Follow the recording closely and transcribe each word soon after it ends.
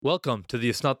Welcome to the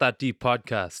It's Not That Deep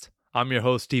podcast. I'm your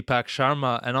host, Deepak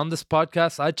Sharma, and on this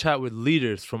podcast, I chat with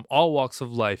leaders from all walks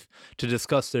of life to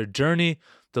discuss their journey,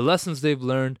 the lessons they've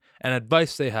learned, and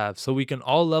advice they have so we can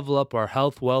all level up our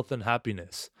health, wealth, and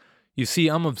happiness. You see,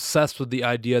 I'm obsessed with the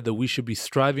idea that we should be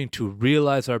striving to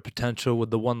realize our potential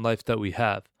with the one life that we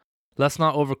have. Let's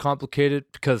not overcomplicate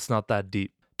it because it's not that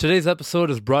deep. Today's episode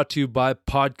is brought to you by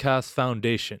Podcast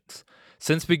Foundations.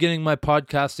 Since beginning my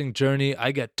podcasting journey,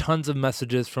 I get tons of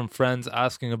messages from friends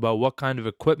asking about what kind of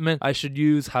equipment I should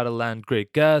use, how to land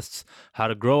great guests, how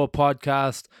to grow a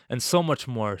podcast, and so much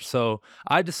more. So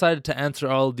I decided to answer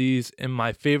all of these in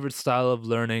my favorite style of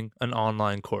learning, an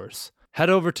online course. Head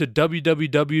over to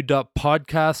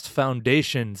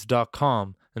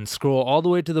www.podcastfoundations.com and scroll all the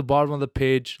way to the bottom of the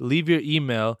page, leave your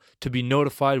email to be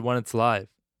notified when it's live.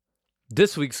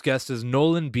 This week's guest is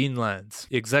Nolan Beanlands,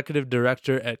 Executive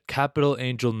Director at Capital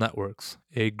Angel Networks,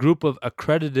 a group of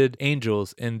accredited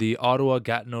angels in the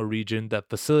Ottawa-Gatineau region that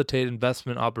facilitate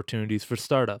investment opportunities for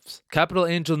startups. Capital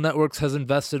Angel Networks has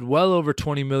invested well over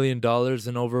 $20 million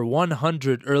in over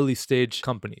 100 early-stage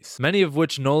companies, many of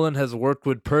which Nolan has worked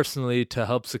with personally to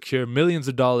help secure millions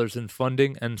of dollars in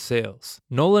funding and sales.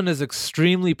 Nolan is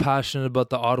extremely passionate about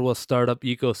the Ottawa startup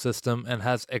ecosystem and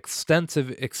has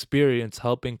extensive experience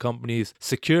helping companies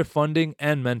secure funding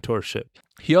and mentorship.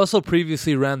 He also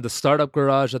previously ran the Startup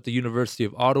Garage at the University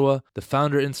of Ottawa, the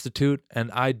Founder Institute,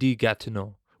 and ID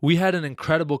Gatineau. We had an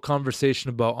incredible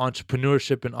conversation about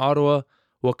entrepreneurship in Ottawa,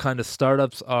 what kind of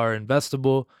startups are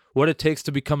investable, what it takes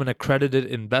to become an accredited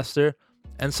investor,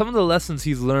 and some of the lessons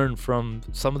he's learned from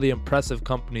some of the impressive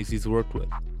companies he's worked with.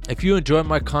 If you enjoy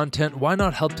my content, why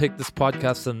not help take this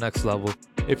podcast to the next level?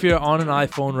 If you're on an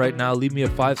iPhone right now, leave me a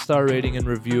 5-star rating and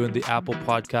review in the Apple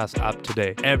Podcast app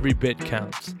today. Every bit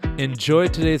counts. Enjoy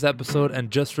today's episode,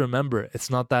 and just remember, it's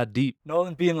not that deep.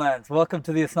 Nolan Beanlands, welcome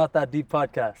to the It's Not That Deep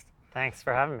podcast. Thanks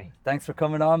for having me. Thanks for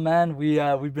coming on, man.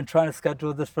 We've been trying to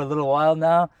schedule this for a little while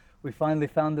now. We finally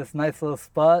found this nice little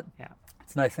spot. Yeah.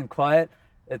 It's nice and quiet.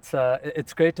 It's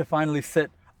great to finally sit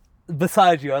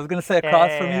beside you. I was going to say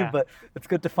across from you, but it's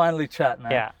good to finally chat,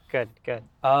 man. Yeah, good.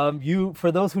 You,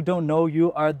 for those who don't know,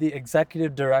 you are the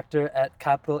executive director at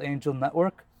Capital Angel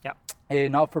Network, a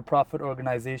not-for-profit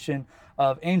organization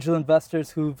of angel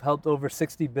investors who've helped over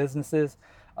 60 businesses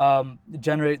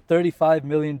generate $35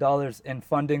 million in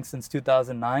funding since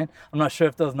 2009. I'm not sure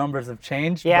if those numbers have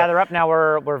changed. Yeah, they're up now.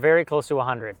 We're very close to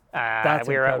 100. That's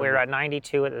we incredible. were at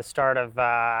 92 at the start of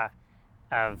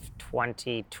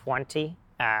 2020.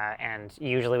 And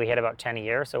usually we hit about 10 a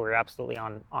year, so we're absolutely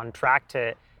on track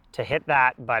to hit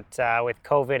that. But with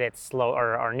COVID, it's slow.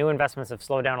 Our new investments have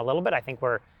slowed down a little bit. I think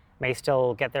may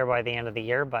still get there by the end of the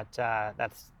year, but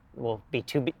will be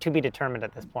to be determined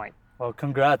at this point. Well,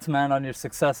 congrats, man, on your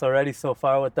success already so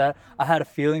far with that. I had a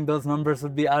feeling those numbers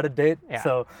would be out of date,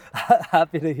 so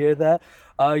happy to hear that.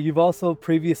 You've also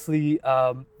previously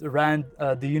ran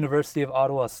the University of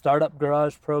Ottawa Startup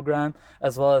Garage program,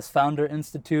 as well as Founder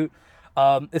Institute.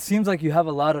 It seems like you have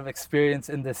a lot of experience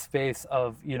in this space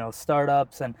of,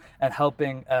 startups and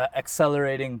helping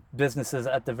accelerating businesses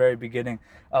at the very beginning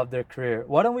of their career.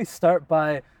 Why don't we start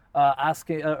by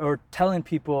asking or telling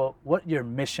people what your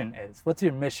mission is? What's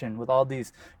your mission with all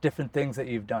these different things that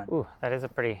you've done? Ooh, that is a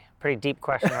pretty deep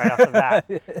question right off the bat.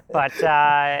 But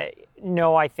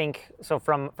no, I think so.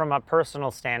 From a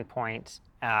personal standpoint,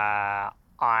 from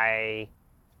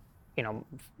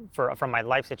my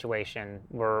life situation,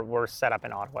 we're set up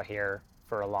in Ottawa here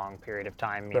for a long period of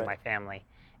time, me and my family.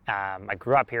 I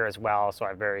grew up here as well, so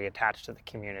I'm very attached to the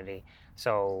community.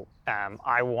 So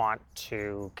I want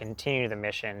to continue the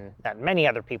mission that many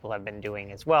other people have been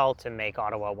doing as well, to make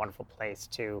Ottawa a wonderful place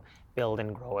to build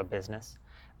and grow a business.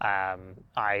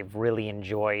 I've really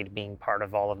enjoyed being part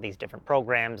of all of these different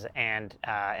programs and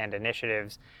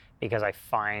initiatives, because I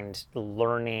find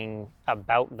learning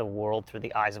about the world through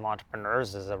the eyes of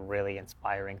entrepreneurs is a really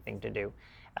inspiring thing to do.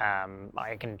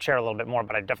 I can share a little bit more,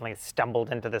 but I definitely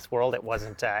stumbled into this world. It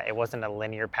wasn't a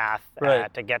linear path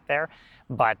to get there,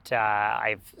 but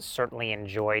I've certainly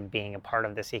enjoyed being a part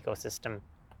of this ecosystem.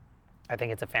 I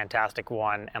think it's a fantastic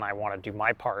one, and I want to do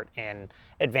my part in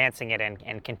advancing it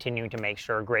and continuing to make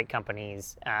sure great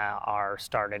companies are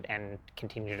started and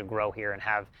continue to grow here and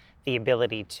have the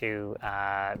ability to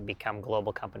become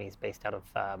global companies based out of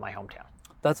my hometown.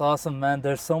 That's awesome, man.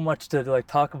 There's so much to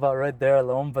talk about right there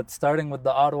alone, but starting with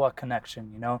the Ottawa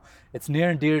connection, it's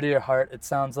near and dear to your heart, it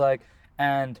sounds like.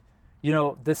 And,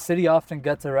 this city often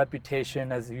gets a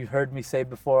reputation, as you've heard me say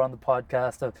before on the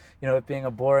podcast, of, it being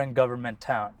a boring government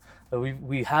town.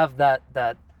 We have that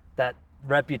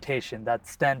reputation, that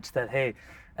stench that, hey,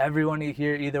 everyone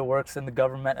here either works in the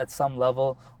government at some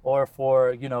level or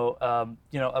for,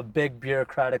 a big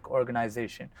bureaucratic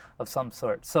organization of some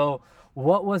sort. So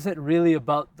what was it really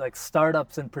about like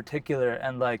startups in particular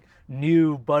and like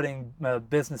new budding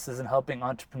businesses and helping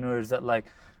entrepreneurs that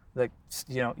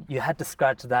you had to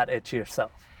scratch that itch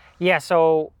yourself? Yeah,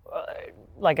 so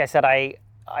like I said,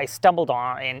 I stumbled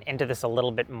into this a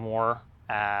little bit more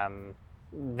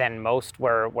than most,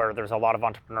 where there's a lot of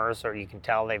entrepreneurs, or you can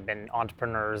tell they've been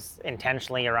entrepreneurs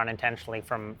intentionally or unintentionally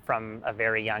from a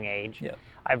very young age. Yeah.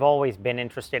 I've always been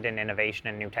interested in innovation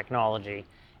and new technology,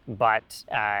 but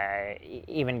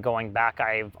even going back,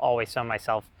 I've always found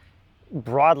myself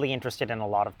broadly interested in a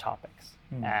lot of topics.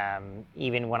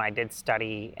 Even when I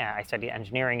studied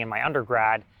engineering in my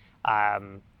undergrad.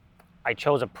 I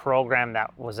chose a program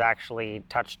that was actually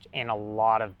touched in a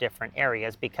lot of different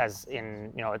areas because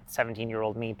in,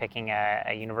 17-year-old me picking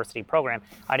a university program,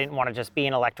 I didn't want to just be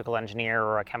an electrical engineer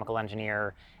or a chemical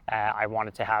engineer. I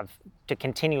wanted to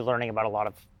continue learning about a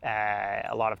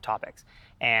lot of topics.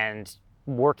 And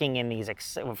working in these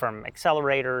from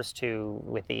accelerators to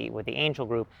with the Angel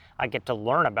Group, I get to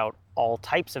learn about all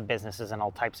types of businesses and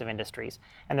all types of industries.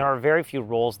 And there are very few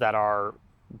roles that are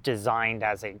designed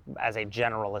as a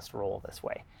generalist role this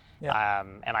way. Yeah.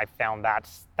 And I found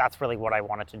that's really what I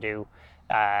wanted to do.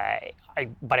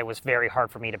 But it was very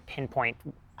hard for me to pinpoint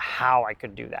how I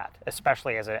could do that,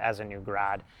 especially as a new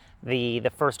grad. The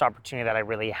first opportunity that I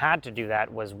really had to do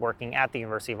that was working at the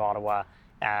University of Ottawa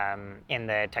in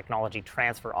the technology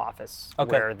transfer office,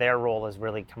 where their role is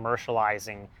really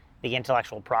commercializing the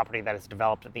intellectual property that is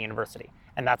developed at the university.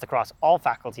 And that's across all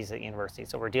faculties at the university.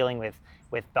 So we're dealing with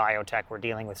biotech, we're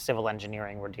dealing with civil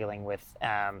engineering, we're dealing with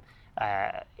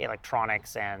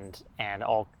electronics and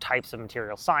all types of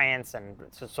material science. And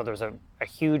so there's a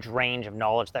huge range of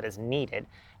knowledge that is needed.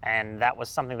 And that was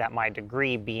something that my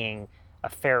degree, being a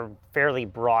fairly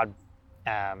broad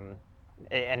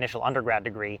initial undergrad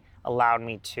degree, allowed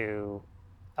me to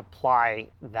apply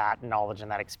that knowledge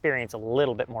and that experience a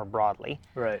little bit more broadly.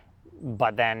 Right.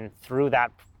 But then through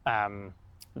that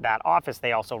office,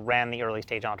 they also ran the early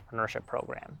stage entrepreneurship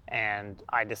program, and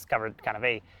I discovered kind of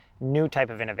a new type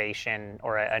of innovation,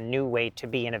 or a new way to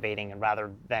be innovating, and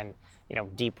rather than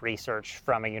deep research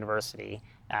from a university,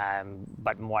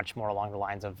 but much more along the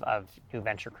lines of new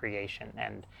venture creation.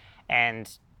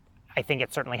 And I think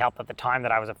it certainly helped at the time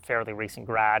that I was a fairly recent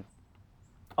grad.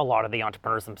 A lot of the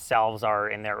entrepreneurs themselves are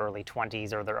in their early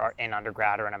 20s, or they're in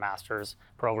undergrad or in a master's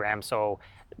program. So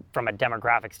from a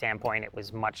demographic standpoint, it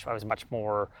was much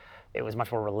more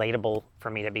relatable for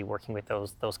me to be working with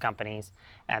those companies.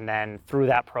 And then through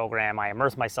that program, I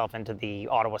immersed myself into the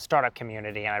Ottawa startup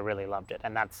community, and I really loved it.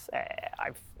 And that's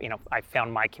I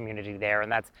found my community there,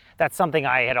 and that's something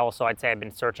I'd say I've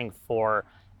been searching for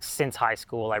since high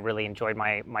school. I really enjoyed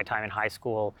my time in high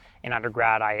school. In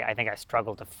undergrad, I think I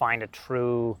struggled to find a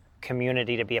true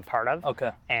community to be a part of.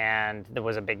 Okay. And there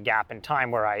was a big gap in time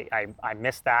where I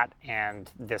missed that, and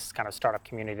this kind of startup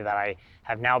community that I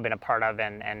have now been a part of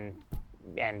and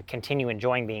continue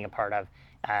enjoying being a part of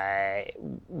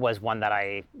was one that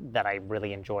I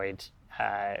really enjoyed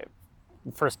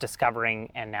first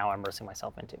discovering and now immersing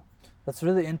myself into. That's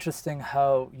really interesting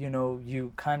how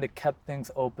you kind of kept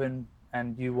things open,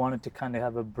 and you wanted to kind of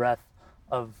have a breadth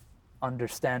of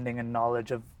understanding and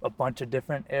knowledge of a bunch of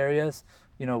different areas,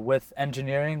 with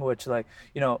engineering, which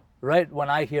right when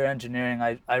I hear engineering,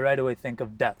 I right away think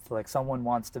of depth. Like someone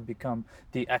wants to become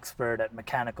the expert at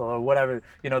mechanical or whatever,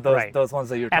 those ones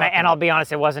that you're talking about. And I'll be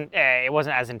honest, it wasn't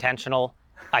as intentional.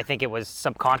 I think it was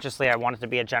subconsciously I wanted to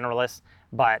be a generalist,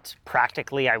 but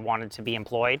practically I wanted to be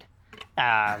employed.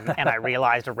 And I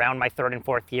realized around my third and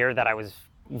fourth year that I was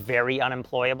very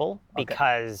unemployable,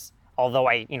 because although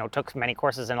I took many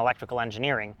courses in electrical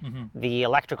engineering, the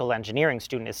electrical engineering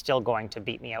student is still going to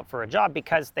beat me out for a job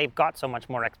because they've got so much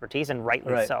more expertise, and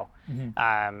rightly so.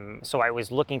 So I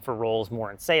was looking for roles more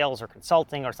in sales or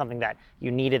consulting, or something that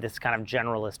you needed this kind of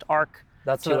generalist arc.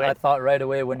 That's what I thought right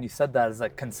away when you said that, is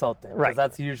like consulting. Right.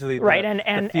 That's usually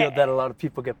the field that a lot of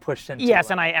people get pushed into. Yes,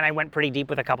 and I went pretty deep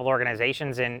with a couple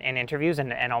organizations in interviews,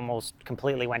 and almost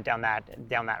completely went down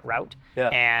that route. Yeah.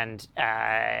 And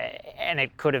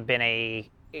it could have been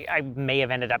I may have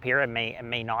ended up here, and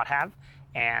may not have.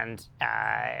 And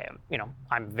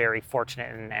I'm very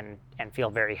fortunate and feel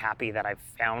very happy that I've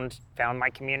found my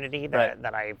community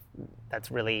that's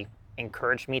really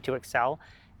encouraged me to excel.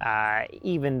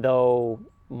 Even though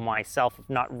myself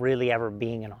not really ever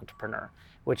being an entrepreneur,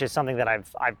 which is something that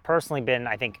I've personally been.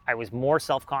 I think I was more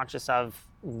self-conscious of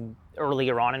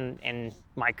earlier on in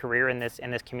my career in this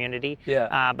community.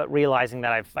 Yeah. But realizing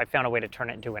that I've found a way to turn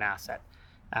it into an asset.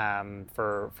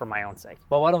 for my own sake.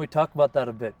 Well, why don't we talk about that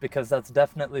a bit? Because that's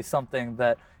definitely something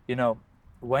that,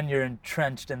 when you're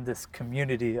entrenched in this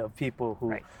community of people who,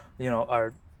 Right.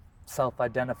 Are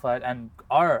self-identified and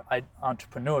are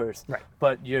entrepreneurs, Right.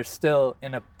 but you're still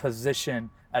in a position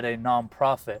at a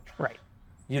nonprofit. Right.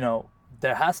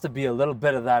 There has to be a little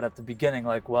bit of that at the beginning,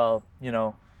 like, well,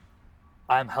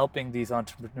 I'm helping these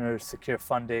entrepreneurs secure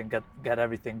funding, get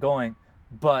everything going,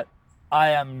 but I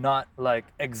am not like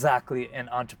exactly an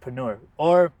entrepreneur.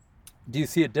 Or do you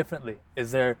see it differently?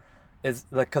 Is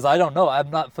like, because I don't know, I'm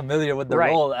not familiar with the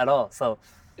Right. role at all.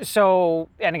 So,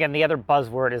 and again, the other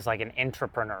buzzword is like an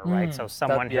intrapreneur, right? So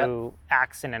someone yeah. who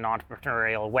acts in an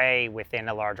entrepreneurial way within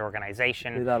a large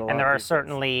organization. See that a lot And there of are these days.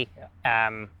 certainly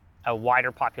a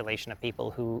wider population of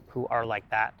people who are like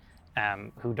that,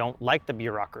 who don't like the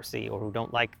bureaucracy or who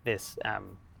don't like this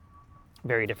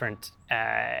very different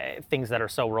things that are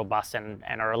so robust and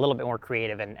are a little bit more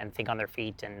creative and think on their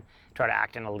feet and try to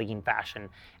act in a lean fashion.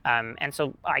 And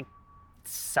so I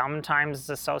sometimes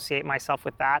associate myself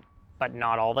with that, but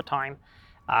not all the time.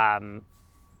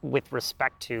 With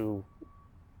respect to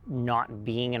not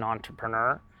being an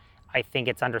entrepreneur, I think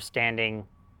it's understanding,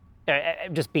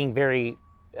 just being very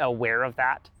aware of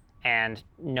that and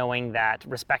knowing that,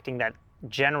 respecting that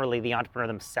generally the entrepreneur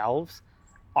themselves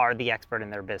are the expert in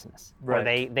their business. Right.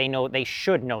 Or they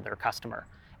should know their customer.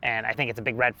 And I think it's a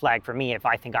big red flag for me if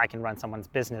I think I can run someone's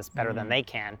business better than they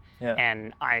can. Yeah.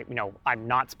 And I'm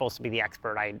not supposed to be the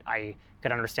expert. I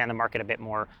could understand the market a bit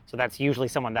more. So that's usually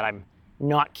someone that I'm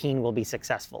not keen will be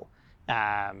successful.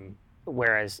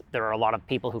 Whereas there are a lot of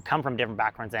people who come from different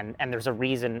backgrounds, and there's a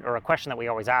reason or a question that we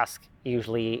always ask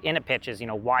usually in a pitch is,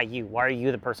 why you? Why are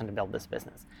you the person to build this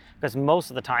business? Because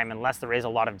most of the time, unless there is a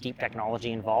lot of deep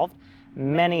technology involved,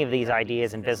 many of these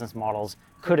ideas and business models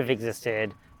could have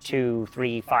existed 2,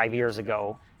 3, 5 years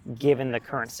ago, given the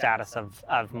current status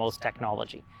of most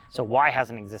technology. So why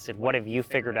hasn't it existed? What have you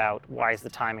figured out? Why is the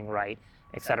timing right?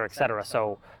 Et cetera, et cetera.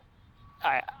 So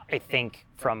I think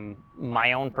from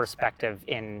my own perspective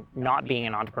in not being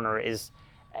an entrepreneur is,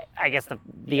 I guess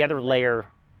the other layer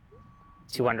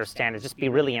to understand is just be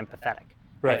really empathetic.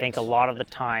 Right. I think a lot of the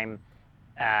time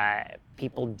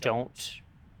people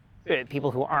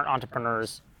who aren't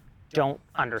entrepreneurs don't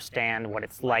understand what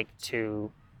it's like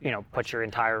to, put your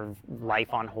entire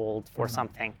life on hold for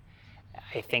something.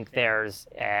 I think there's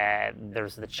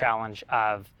the challenge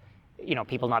of,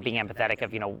 people not being empathetic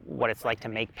of, what it's like to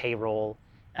make payroll,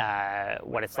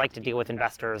 what it's like to deal with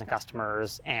investors and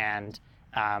customers, and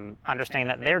understanding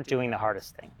that they're doing the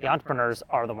hardest thing. The entrepreneurs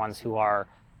are the ones who are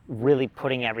really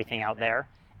putting everything out there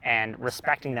and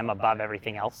respecting them above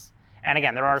everything else. And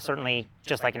again, there are certainly,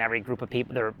 just like in every group of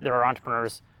people, there are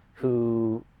entrepreneurs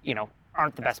who,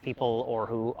 aren't the best people or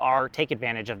who take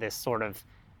advantage of this sort of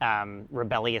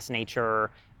rebellious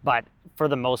nature. But for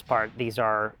the most part, these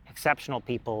are exceptional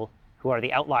people who are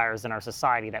the outliers in our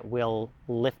society that will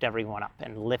lift everyone up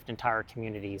and lift entire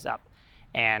communities up.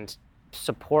 And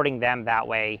supporting them that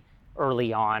way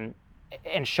early on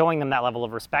and showing them that level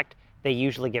of respect, they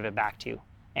usually give it back to you.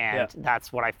 And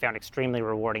that's what I found extremely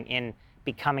rewarding in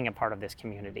becoming a part of this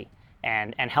community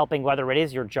and helping, whether it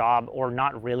is your job or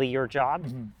not really your job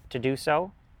to do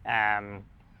so,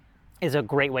 is a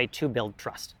great way to build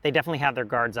trust. They definitely have their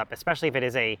guards up, especially if it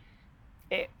is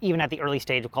even at the early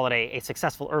stage, we'll call it a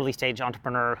successful early stage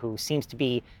entrepreneur who seems to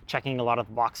be checking a lot of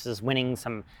the boxes, winning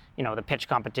some, the pitch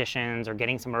competitions or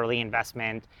getting some early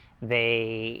investment.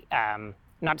 They,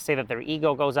 not to say that their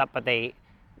ego goes up, but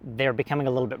they're becoming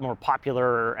a little bit more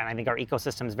popular. And I think our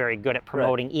ecosystem is very good at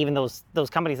promoting even those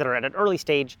companies that are at an early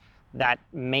stage that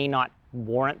may not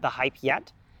warrant the hype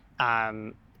yet.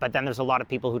 But then there's a lot of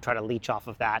people who try to leech off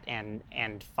of that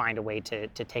and find a way to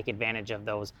take advantage of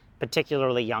those,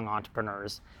 particularly young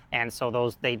entrepreneurs. And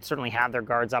so they certainly have their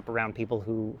guards up around people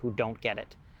who don't get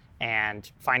it. And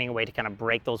finding a way to kind of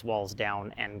break those walls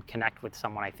down and connect with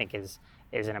someone, I think is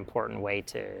an important way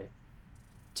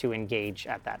to engage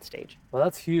at that stage. Well,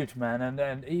 that's huge, man.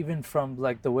 And even from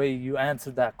like the way you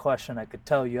answered that question, I could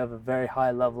tell you have a very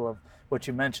high level of what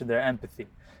you mentioned there, empathy,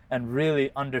 and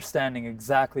really understanding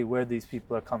exactly where these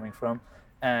people are coming from.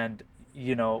 And,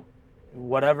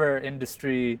 whatever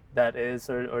industry that is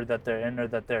or that they're in or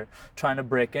that they're trying to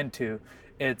break into,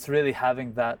 it's really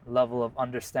having that level of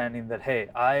understanding that, hey,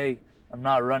 I am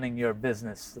not running your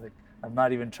business. Like, I'm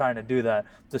not even trying to do that.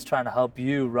 I'm just trying to help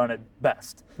you run it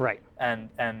best. Right. And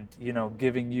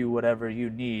giving you whatever you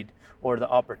need or the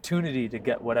opportunity to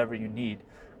get whatever you need.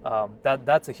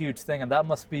 That's a huge thing, and that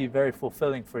must be very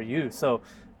fulfilling for you. So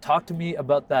talk to me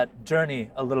about that journey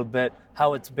a little bit,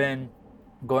 how it's been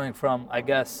going from, I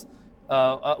guess,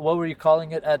 What were you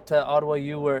calling it at Ottawa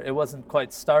U? Where it wasn't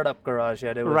quite Startup Garage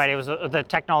yet. It was Right, it was the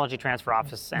Technology Transfer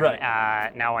Office, and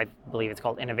Right. now I believe it's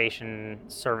called Innovation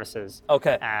Services.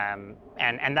 Okay.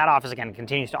 And that office again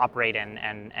continues to operate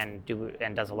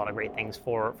and does a lot of great things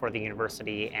for the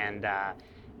university and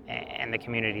the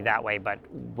community that way. But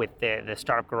with the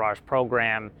Startup Garage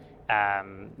program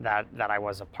that I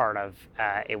was a part of,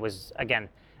 it was again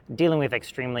dealing with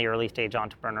extremely early stage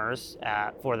entrepreneurs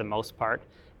for the most part.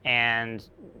 And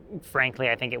frankly,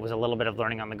 I think it was a little bit of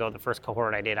learning on the go. The first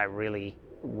cohort I did, I really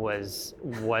was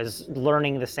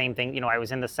learning the same thing. I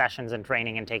was in the sessions and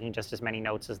training and taking just as many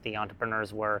notes as the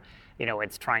entrepreneurs were.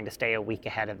 It's trying to stay a week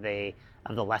ahead of the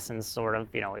lessons, sort of.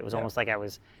 It was almost like I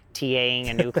was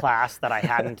TAing a new class that I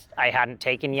hadn't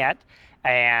taken yet,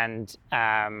 and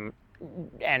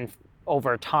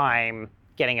over time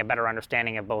getting a better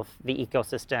understanding of both the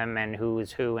ecosystem and who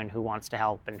is who and who wants to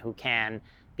help and who can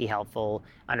be helpful,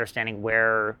 understanding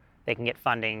where they can get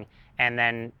funding, and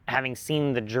then having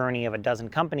seen the journey of a dozen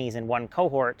companies in one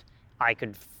cohort, I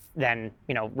could then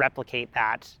replicate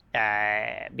that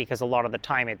because a lot of the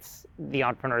time it's the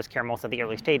entrepreneurs care most at the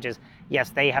early stages. Yes,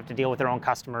 they have to deal with their own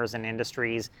customers and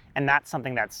industries, and that's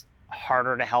something that's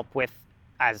harder to help with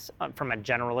as from a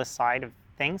generalist side of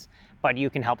things, but you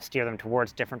can help steer them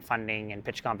towards different funding and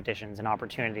pitch competitions and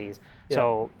opportunities. Yeah.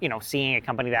 So, seeing a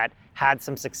company that had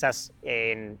some success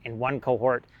in one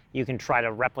cohort, you can try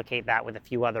to replicate that with a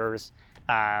few others.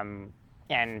 And,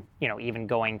 even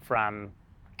going from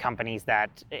companies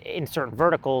that in certain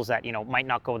verticals that, might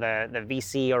not go the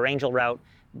VC or angel route,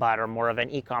 but are more of an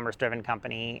e-commerce driven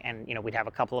company. And, we'd have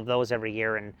a couple of those every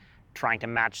year and trying to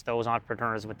match those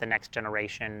entrepreneurs with the next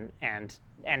generation and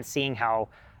seeing how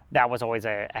that was always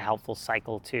a helpful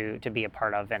cycle to be a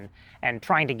part of, and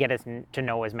trying to get us to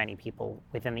know as many people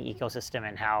within the ecosystem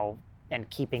and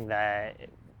keeping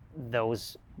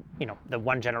those the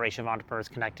one generation of entrepreneurs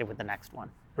connected with the next one.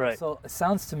 Right. So it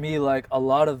sounds to me like a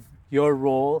lot of your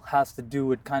role has to do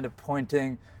with kind of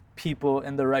pointing people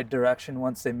in the right direction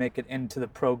once they make it into the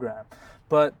program.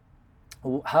 But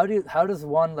how does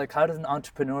an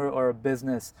entrepreneur or a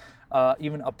business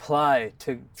even apply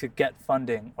to get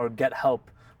funding or get help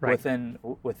within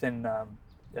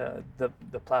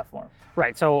the platform?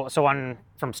 Right. So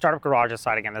from Startup Garage's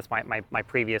side, again, that's my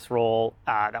previous role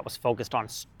that was focused on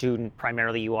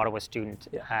primarily U Ottawa student,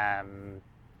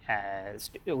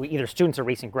 either students or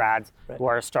recent grads who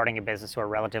are starting a business who are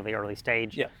relatively early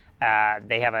stage. Yeah.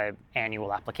 They have an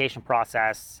annual application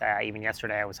process. Even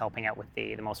yesterday, I was helping out with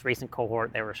the most recent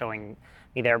cohort. They were showing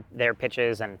me their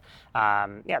pitches, and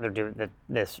they're doing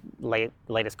this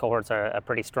latest cohort's a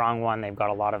pretty strong one. They've got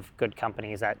a lot of good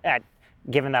companies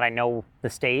given that I know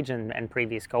the stage and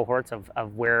previous cohorts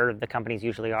of where the companies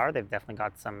usually are, they've definitely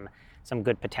got some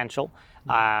good potential,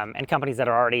 and companies that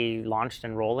are already launched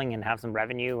and rolling and have some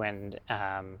revenue, and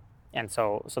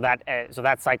so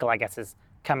that cycle, I guess, is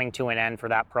coming to an end for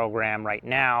that program right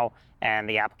now, and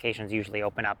the applications usually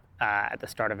open up at the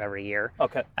start of every year.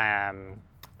 Okay.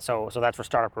 So that's for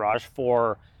Startup Garage.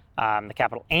 For the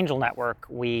Capital Angel Network,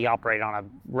 we operate on a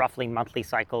roughly monthly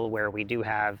cycle where we do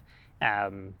have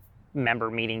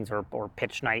member meetings or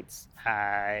pitch nights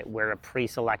where a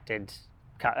pre-selected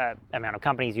amount of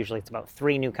companies, usually it's about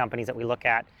 3 new companies that we look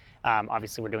at.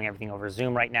 Obviously, we're doing everything over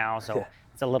Zoom right now, so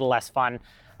it's a little less fun.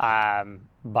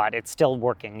 But it's still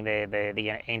working.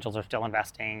 The angels are still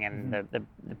investing, and the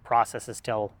process is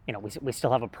still, we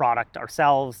still have a product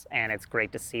ourselves, and it's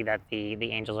great to see that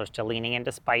the angels are still leaning in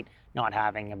despite not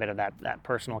having a bit of that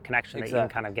personal connection that you can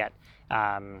kind of get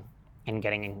in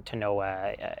getting to know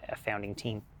a founding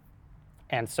team.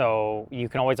 And so you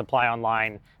can always apply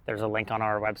online. There's a link on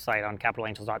our website on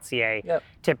capitalangels.ca. Yep.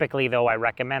 Typically, though, I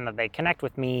recommend that they connect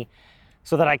with me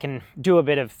so that I can do a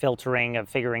bit of filtering of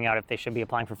figuring out if they should be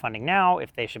applying for funding now,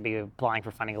 if they should be applying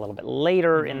for funding a little bit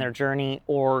later in their journey,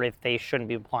 or if they shouldn't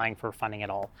be applying for funding at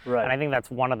all. Right. And I think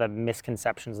that's one of the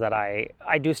misconceptions that I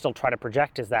do still try to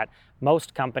project, is that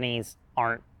most companies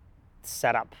aren't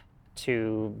set up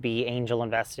to be angel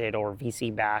invested or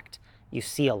VC backed. You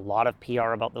see a lot of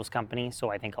PR about those companies, so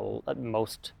I think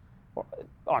most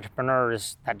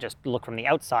entrepreneurs that just look from the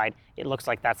outside, it looks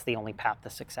like that's the only path to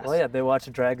success. Well, yeah, they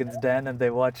watch Dragon's Den and they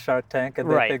watch Shark Tank,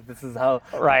 and they think this is how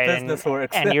business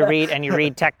works. And you read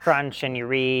TechCrunch, and you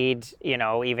read,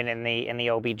 even in the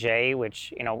OBJ,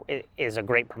 which is a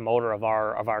great promoter of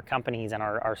our companies and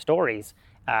our stories.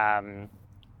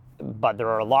 But there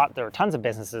are tons of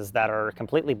businesses that are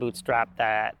completely bootstrapped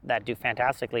that do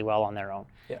fantastically well on their own,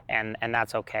 and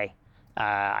that's okay.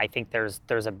 I think there's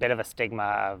a bit of a stigma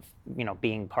of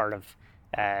being part of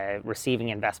receiving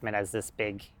investment as this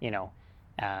big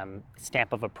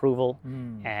stamp of approval.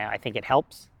 I think it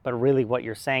helps, but really what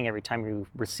you're saying every time you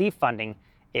receive funding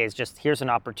is just, here's an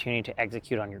opportunity to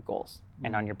execute on your goals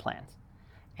and on your plans.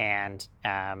 And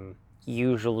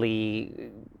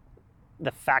usually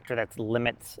the factor that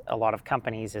limits a lot of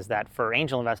companies is that for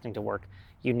angel investing to work,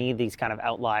 you need these kind of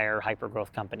outlier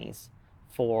hyper-growth companies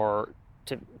the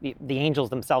angels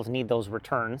themselves need those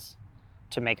returns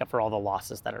to make up for all the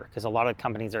losses that are, because a lot of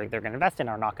companies they're going to invest in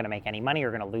are not going to make any money,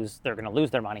 or they're going to lose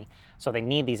their money. So they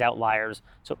need these outliers.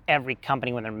 So every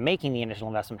company, when they're making the initial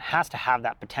investment, has to have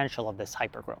that potential of this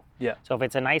hyper growth. Yeah. So if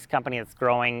it's a nice company that's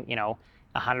growing,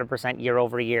 100% year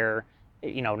over year,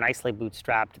 nicely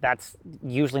bootstrapped, that's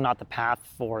usually not the path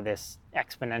for this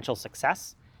exponential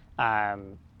success.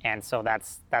 And so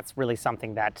that's really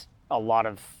something that a lot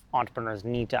of entrepreneurs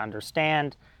need to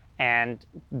understand and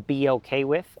be okay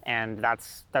with, and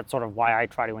that's sort of why I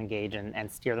try to engage and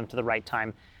steer them to the right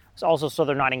time. It's also so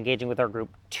they're not engaging with our group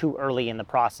too early in the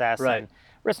process, right? And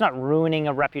it's not ruining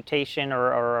a reputation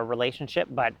or a relationship,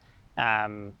 but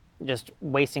just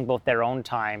wasting both their own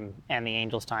time and the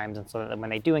angels' times, and so that when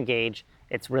they do engage,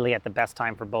 it's really at the best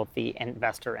time for both the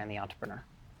investor and the entrepreneur.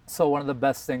 So one of the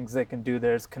best things they can do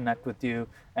there is connect with you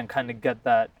and kind of get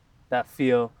that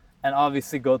feel. And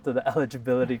obviously go through the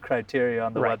eligibility criteria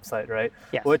on the website, right?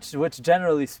 Yes. Which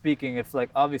generally speaking, if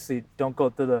obviously don't go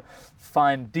through the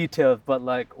fine details, but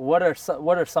what are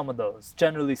some of those,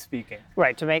 generally speaking?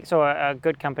 Right. To make a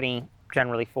good company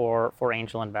generally for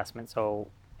angel investment. So,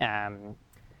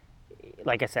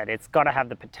 like I said, it's got to have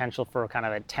the potential for kind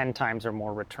of a 10 times or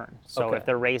more return. So if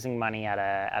they're raising money at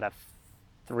a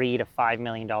 $3 to $5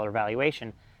 million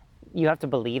valuation, you have to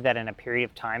believe that in a period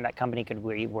of time, that company could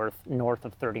be worth north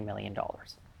of $30 million,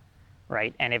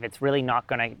 right? And if it's really not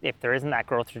if there isn't that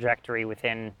growth trajectory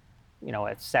within, a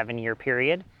 7-year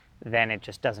period, then it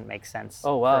just doesn't make sense.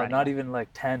 Oh, wow. Not even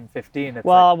 10, 15. It's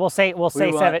we'll say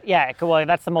 7. Yeah. Well,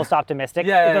 that's the most optimistic.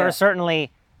 There are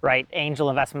certainly, right,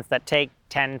 angel investments that take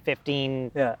 10,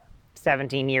 15,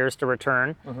 17 years to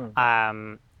return.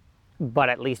 Mm-hmm. But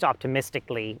at least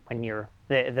optimistically, when you're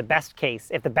the best case,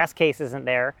 if the best case isn't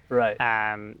there, right,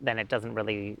 then it doesn't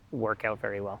really work out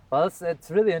very well. Well,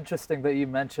 it's really interesting that you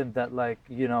mentioned that,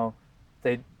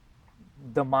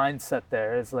 the mindset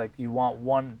there is you want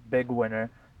one big winner,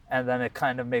 and then it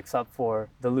kind of makes up for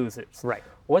the losers. Right.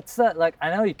 What's that like? I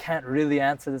know you can't really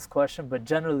answer this question, but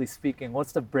generally speaking,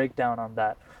 what's the breakdown on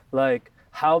that?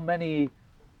 How many,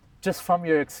 just from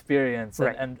your experience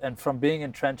and from being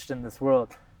entrenched in this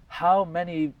world, how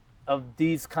many of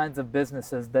these kinds of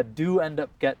businesses that do end up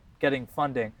getting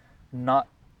funding not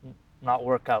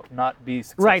work out, not be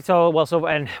successful? Right. So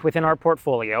and within our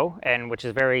portfolio, and which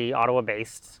is very Ottawa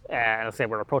based, let's say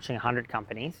we're approaching 100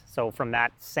 companies. So from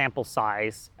that sample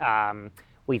size,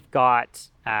 we've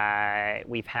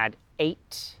had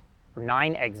 8 or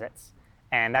 9 exits,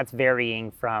 and that's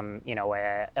varying from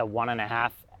a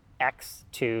 1.5x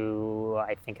to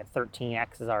I think a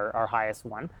 13x is our highest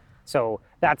one. So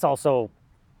that's also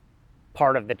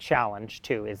part of the challenge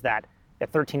too, is that the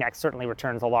 13x certainly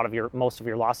returns most of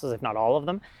your losses, if not all of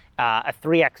them. A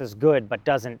 3x is good, but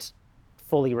doesn't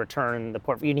fully return the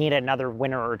portfolio. You need another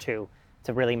winner or two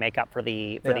to really make up for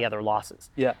the other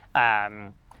losses. Yeah.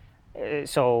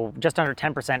 So just under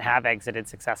 10% have exited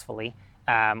successfully.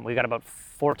 We've got about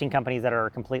 14 companies that are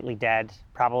completely dead.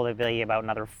 Probably about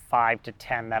another 5 to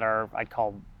 10 that are, I'd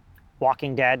call,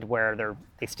 walking dead, where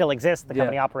they still exist, the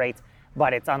company operates,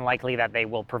 but it's unlikely that they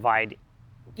will provide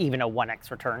even a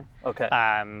 1x return. Okay.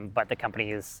 But the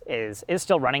company is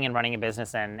still running a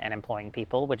business and employing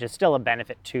people, which is still a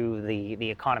benefit to the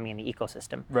economy and the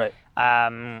ecosystem. Right.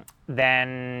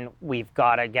 Then we've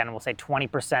got, again, we'll say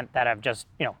 20% that have just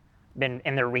been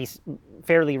in their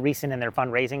fairly recent in their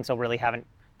fundraising, so really haven't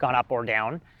gone up or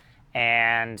down,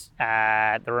 and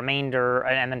the remainder,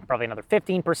 and then probably another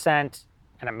 15%.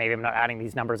 And maybe I'm not adding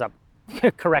these numbers up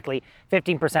correctly.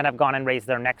 15% have gone and raised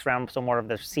their next round, so more of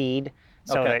their seed.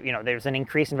 So that there's an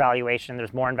increase in valuation.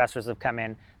 There's more investors have come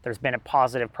in. There's been a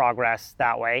positive progress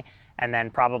that way, and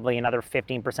then probably another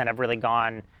 15% have really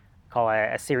gone, call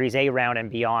a Series A round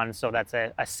and beyond. So that's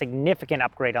a significant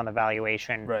upgrade on the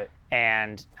valuation, right,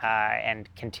 and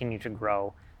continue to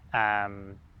grow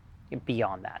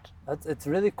beyond that. It's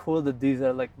really cool that these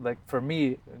are like for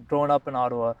me, growing up in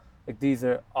Ottawa. These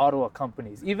are Ottawa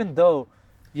companies, even though,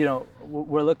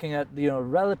 we're looking at,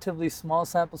 relatively small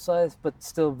sample size, but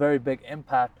still very big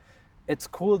impact. It's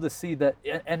cool to see that,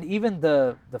 and even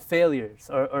the failures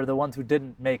or the ones who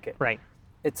didn't make it. Right.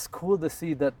 It's cool to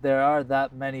see that there are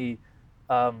that many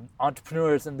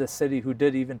entrepreneurs in this city who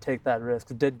did even take that risk,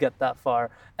 who did get that far.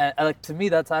 And to me,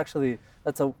 that's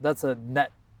a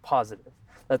net positive.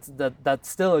 that's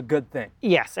still a good thing.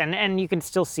 Yes, and you can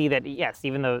still see that, yes,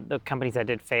 even though the companies that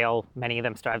did fail, many of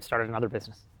them have started another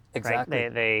business. Exactly.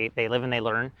 Right? They live and they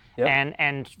learn. Yep.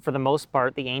 And for the most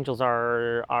part, the angels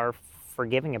are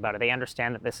forgiving about it. They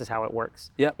understand that this is how it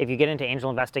works. Yep. If you get into angel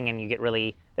investing and you get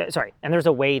really and there's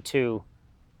a way to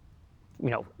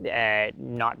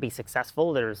not be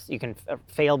successful. You can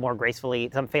fail more gracefully.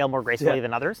 Some fail more gracefully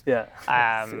than others. Yeah.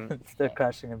 They're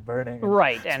crashing and burning.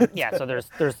 Right, and yeah, so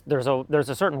there's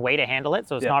a certain way to handle it.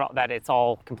 So it's not that it's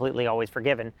all completely always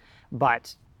forgiven,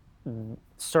 but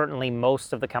certainly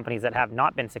most of the companies that have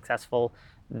not been successful,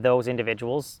 those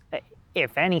individuals,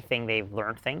 if anything, they've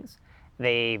learned things.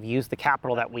 They've used the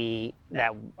capital that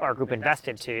our group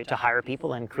invested to hire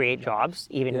people and create jobs,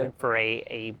 even for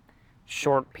a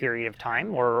short period of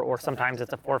time, or sometimes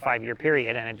it's a 4 or 5 year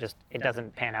period and it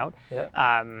doesn't pan out.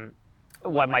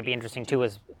 What might be interesting too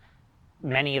is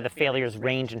many of the failures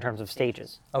range in terms of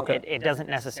stages. Okay. It doesn't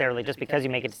necessarily, just because you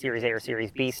make it to Series A or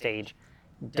Series B stage,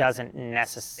 doesn't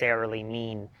necessarily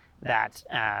mean that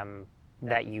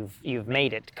that you've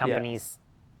made it. Companies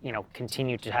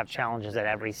continue to have challenges at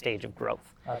every stage of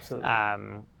growth. Absolutely.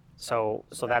 So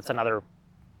that's another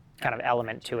kind of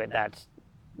element to it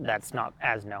that's not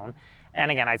as known. And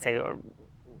again, I'd say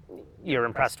you're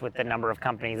impressed with the number of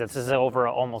companies. This is just over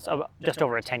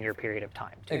a 10-year period of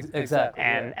time, too. Exactly.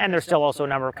 And there's still also a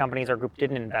number of companies our group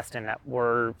didn't invest in that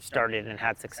were started and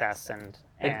had success and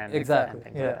exactly.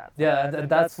 things like that. Yeah, and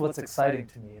that's what's exciting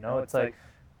to me. It's like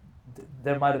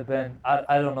there might have been,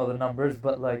 I don't know the numbers,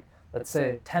 but like let's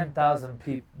say 10,000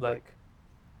 people, like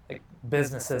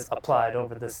businesses applied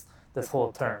over this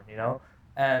whole term.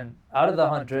 And out of the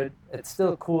 100, it's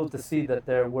still cool to see that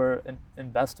there were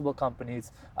investable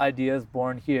companies, ideas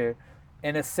born here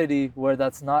in a city where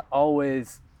that's not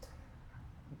always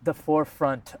the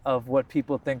forefront of what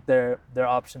people think their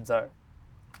options are,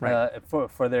 right.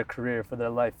 For their career, for their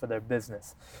life, for their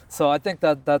business. So I think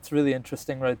that's really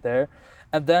interesting right there.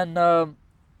 And then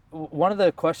one of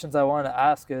the questions I want to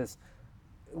ask is,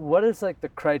 what is like the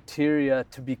criteria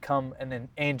to become an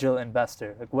angel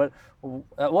investor? Like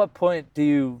at what point do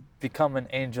you become an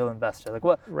angel investor? Like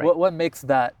what makes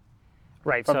that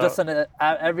right from just an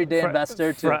everyday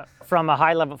investor to from a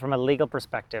high level, from a legal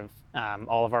perspective,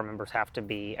 all of our members have to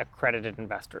be accredited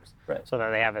investors, right. So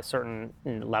that they have a certain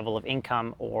level of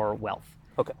income or wealth.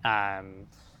 Okay.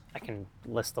 I can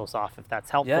list those off if that's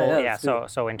helpful. Yeah.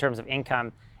 So in terms of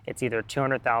income, it's either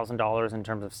 $200,000 in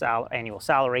terms of annual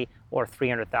salary or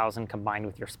 $300,000 combined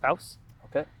with your spouse.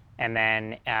 Okay. And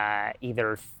then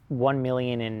either $1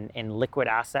 million in liquid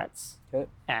assets, okay.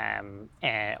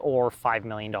 Or $5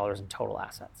 million in total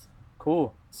assets.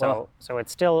 Cool. So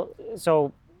it's still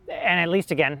and at least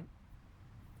again,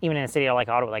 even in a city like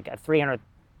Ottawa, like a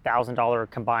 $300,000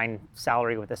 combined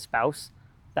salary with a spouse,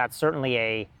 that's certainly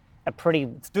a pretty.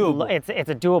 It's doable. It's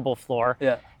a doable floor.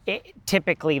 Yeah.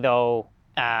 Typically though.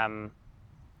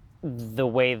 The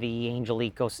way the angel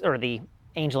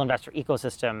investor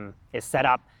ecosystem is set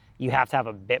up, you have to have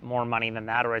a bit more money than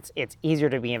that, or it's easier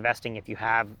to be investing if you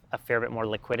have a fair bit more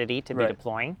liquidity to be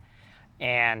deploying,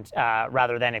 and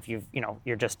rather than if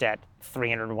you're just at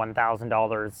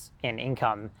 $301,000 in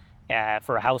income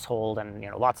for a household, and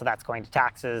lots of that's going to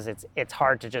taxes. It's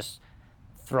hard to just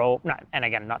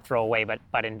not throw away,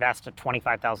 but invest a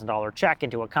 $25,000 check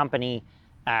into a company.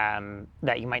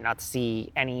 That you might not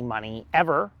see any money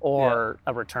ever, or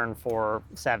a return for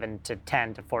 7 to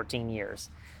 10 to 14 years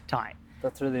time.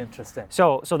 That's really interesting.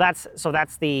 So that's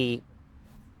the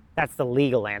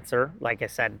legal answer. Like I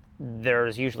said,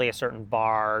 there's usually a certain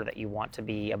bar that you want to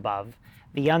be above.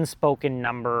 The unspoken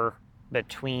number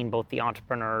between both the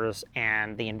entrepreneurs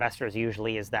and the investors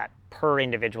usually is that per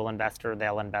individual investor,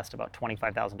 they'll invest about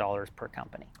 $25,000 per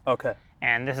company. Okay.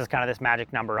 And this is kind of this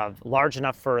magic number of large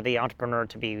enough for the entrepreneur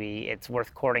to be, it's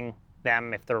worth courting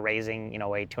them if they're raising, a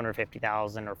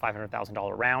 $250,000 or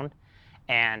 $500,000 round.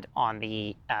 And on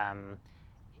the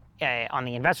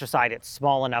investor side, it's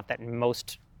small enough that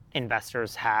most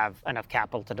investors have enough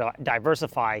capital to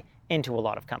diversify into a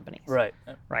lot of companies. Right.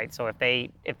 Right. So if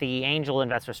the angel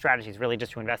investor strategy is really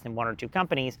just to invest in 1 or 2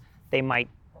 companies, they might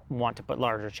want to put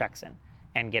larger checks in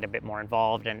and get a bit more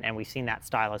involved. And we've seen that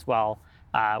style as well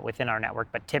within our network.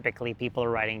 But typically people are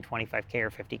writing $25K or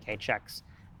 $50K checks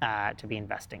to be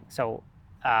investing. So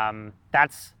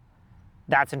that's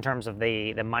in terms of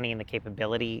the money and the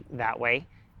capability that way.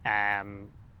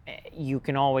 You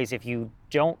can always, if you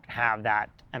don't have that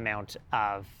amount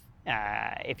of,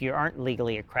 if you aren't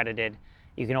legally accredited,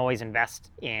 you can always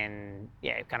invest in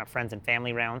kind of friends and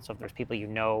family rounds. So if there's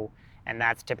people and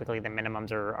that's typically the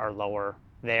minimums are lower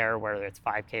there, whether it's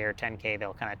 $5K or $10K,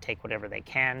 they'll kind of take whatever they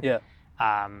can. Yeah.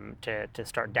 to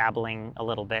start dabbling a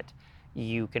little bit.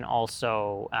 You can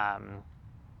also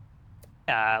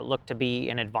look to be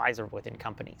an advisor within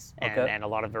companies, and a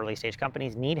lot of early stage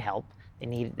companies need help. They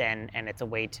need and it's a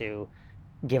way to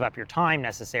give up your time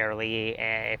necessarily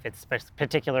if it's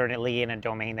particularly in a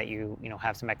domain that you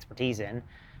have some expertise in,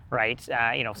 right?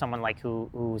 Someone like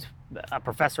who's a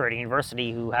professor at a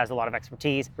university who has a lot of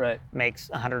expertise, right, makes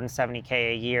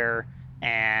 $170K a year,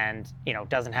 and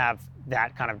doesn't have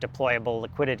that kind of deployable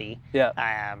liquidity.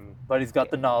 Yeah. But he's got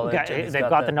the knowledge. They've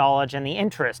got the knowledge and the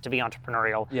interest to be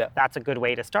entrepreneurial. Yeah. That's a good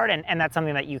way to start, and that's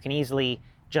something that you can easily,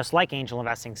 just like angel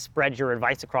investing, spread your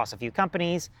advice across a few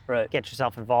companies, right, get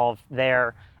yourself involved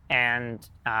there, and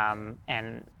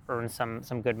earn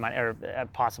some good money, or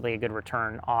possibly a good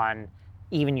return on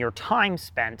even your time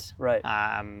spent, right,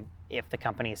 if the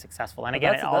company is successful. And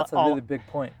again, that's a really big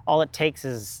point. All it takes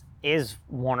is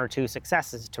one or two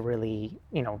successes to really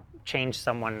change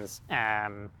someone's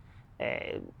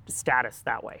status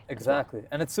that way. Exactly,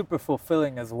 and it's super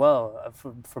fulfilling as well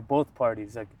for both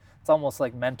parties. Like, it's almost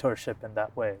like mentorship in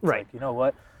that way. It's right. Like, you know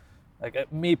what?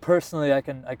 Like, me personally, I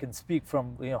can speak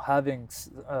from having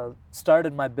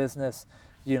started my business,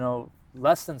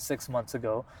 less than 6 months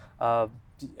ago,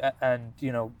 and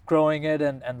growing it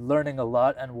and learning a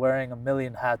lot and wearing a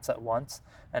million hats at once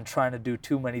and trying to do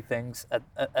too many things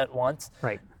at once.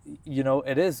 Right.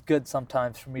 It is good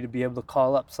sometimes for me to be able to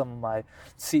call up some of my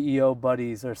CEO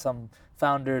buddies or some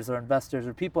founders or investors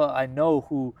or people I know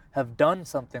who have done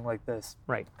something like this,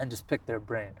 right, and just pick their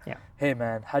brain. Yeah. Hey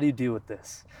man, how do you deal with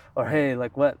this? Or hey,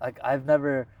 like I've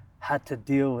never had to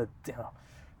deal with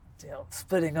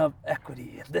splitting up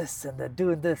equity and this and then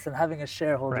doing this and having a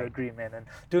shareholder right. agreement and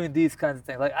doing these kinds of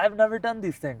things. Like, I've never done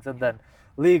these things. And then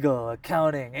legal,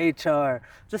 accounting, HR,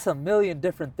 just a million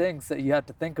different things that you have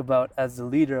to think about as the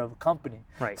leader of a company.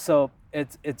 Right. So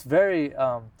it's very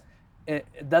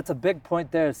that's a big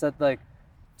point there. Is that, like,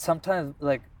 sometimes,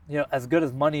 like, as good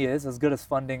as money is, as good as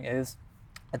funding is,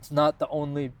 it's not the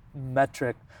only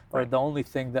metric or the only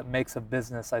thing that makes a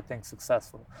business, I think,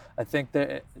 successful. I think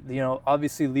that,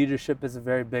 obviously leadership is a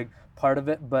very big part of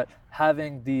it, but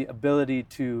having the ability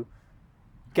to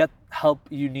get help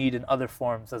you need in other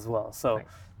forms as well. So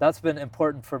that's been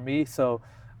important for me. So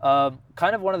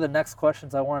kind of one of the next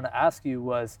questions I wanted to ask you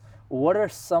was, what are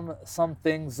some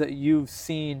things that you've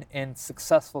seen in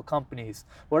successful companies?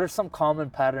 What are some common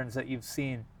patterns that you've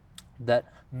seen that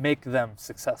make them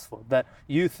successful, that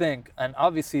you think, and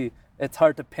obviously it's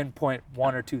hard to pinpoint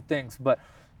one or two things, but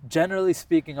generally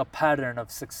speaking, a pattern of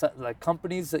success, like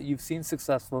companies that you've seen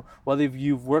successful, whether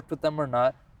you've worked with them or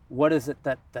not, what is it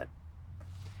that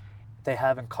they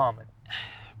have in common?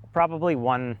 Probably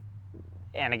one,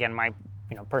 and again,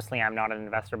 personally, I'm not an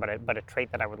investor, but a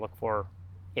trait that I would look for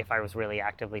if I was really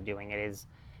actively doing it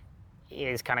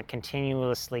is kind of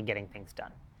continuously getting things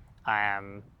done.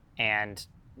 And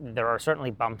there are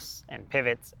certainly bumps and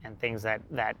pivots and things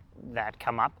that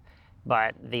come up,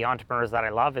 but the entrepreneurs that I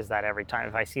love is that every time,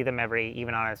 if I see them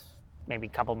even on maybe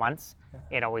couple months,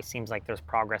 it always seems like there's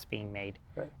progress being made.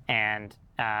 Right.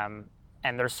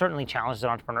 And there's certainly challenges in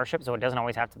entrepreneurship, so it doesn't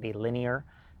always have to be linear.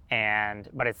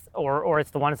 But it's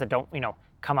the ones that don't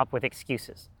come up with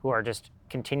excuses, who are just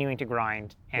continuing to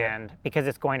grind, and because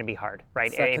it's going to be hard,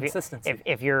 right? Consistency.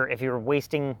 If you're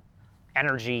wasting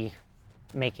energy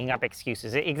making up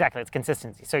excuses, exactly, it's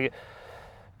consistency. So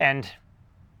and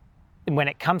when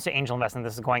it comes to angel investing,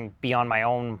 this is going beyond my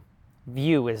own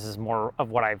view. This is more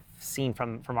of what I've seen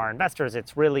from our investors.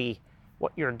 It's really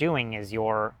what you're doing is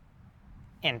you're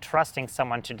entrusting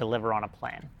someone to deliver on a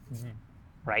plan. Mm-hmm.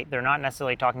 Right? They're not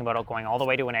necessarily talking about going all the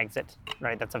way to an exit,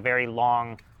 right? That's a very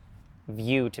long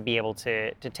view to be able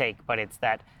to take, but it's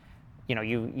that, and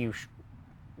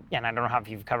I don't know if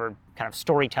you've covered kind of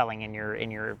storytelling in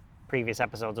your previous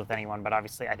episodes with anyone, but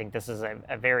obviously I think this is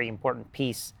a very important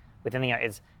piece within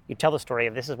is you tell the story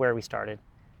of, this is where we started,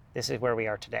 this is where we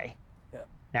are today. Yeah.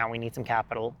 Now we need some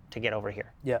capital to get over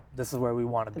here. Yeah, this is where we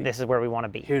want to be. This is where we want to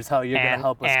be. Here's how you're going to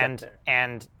help us get there.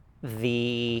 And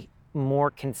the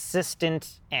more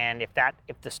consistent, and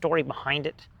if the story behind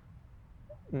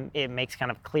it makes kind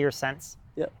of clear sense,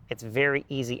 it's very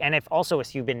easy. And if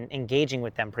you've been engaging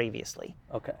with them previously,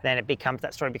 then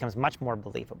that story becomes much more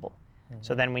believable. Mm-hmm.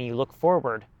 So then when you look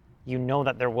forward, you know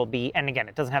that there will be, and again,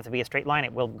 it doesn't have to be a straight line,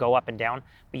 it will go up and down,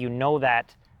 but you know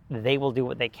that they will do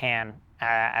what they can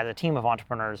as a team of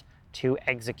entrepreneurs to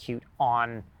execute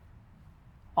on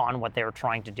what they're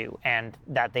trying to do, and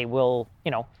that they will,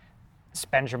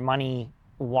 spend your money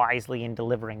wisely in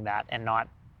delivering that, and not,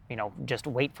 just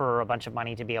wait for a bunch of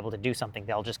money to be able to do something.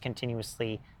 They'll just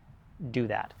continuously do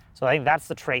that. So I think that's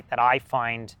the trait that I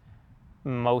find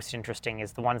most interesting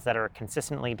is the ones that are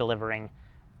consistently delivering,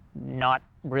 not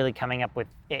really coming up with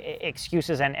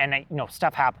excuses, and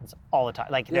stuff happens all the time.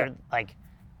 Like they're like,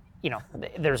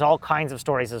 there's all kinds of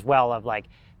stories as well of like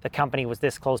the company was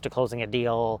this close to closing a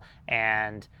deal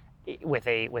and with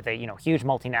a huge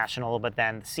multinational, but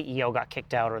then the CEO got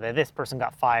kicked out, or this person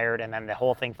got fired, and then the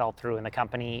whole thing fell through, and the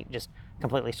company just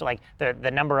completely. So like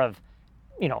the number of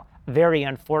very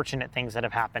unfortunate things that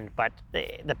have happened, but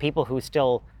the people who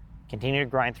still continue to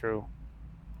grind through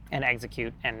and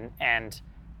execute and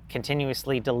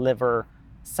continuously deliver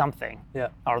something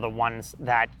are the ones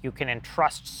that you can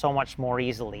entrust so much more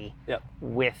easily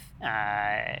with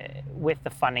the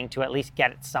funding to at least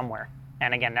get it somewhere.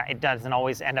 And again, it doesn't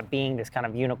always end up being this kind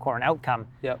of unicorn outcome,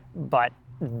 but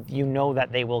that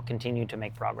they will continue to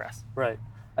make progress. Right.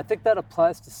 I think that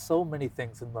applies to so many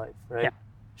things in life, right? Yeah.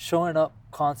 Showing up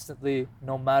constantly,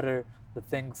 no matter the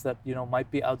things that might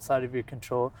be outside of your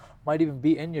control, might even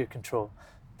be in your control.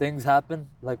 Things happen,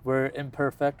 like we're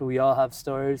imperfect, we all have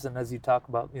stories, and as you talk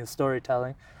about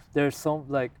storytelling, there's so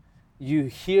like you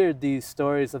hear these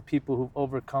stories of people who've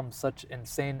overcome such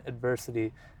insane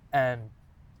adversity and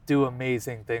do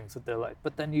amazing things with their life,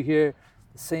 but then you hear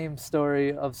the same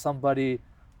story of somebody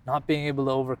not being able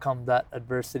to overcome that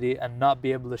adversity and not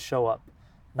be able to show up,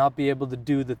 not be able to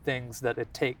do the things that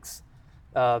it takes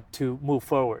to move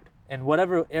forward in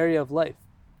whatever area of life.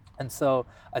 And so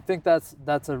I think that's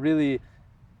a really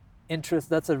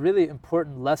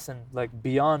important lesson, like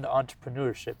beyond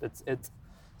entrepreneurship. It's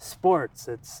sports,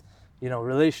 it's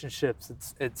relationships,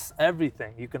 it's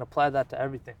everything. You can apply that to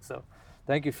everything. So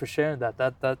thank you for sharing that.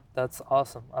 That's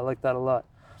awesome. I like that a lot.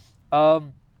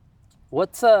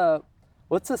 What's a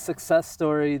success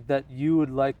story that you would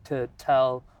like to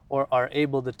tell or are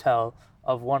able to tell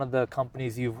of one of the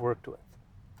companies you've worked with?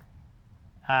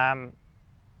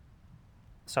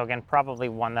 So again, probably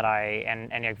one that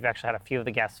and you've actually had a few of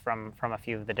the guests from a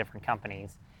few of the different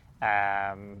companies.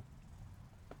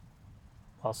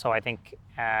 Also, I think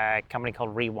a company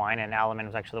called Rewind, and Alamin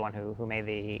was actually the one who made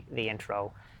the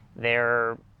intro.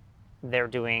 They're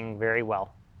doing very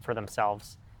well for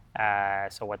themselves.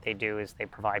 So what they do is they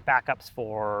provide backups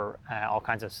for all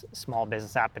kinds of small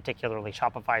business apps, particularly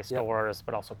Shopify stores,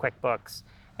 but also QuickBooks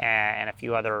and a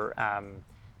few other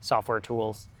software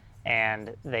tools.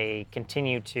 And they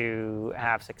continue to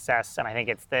have success. And I think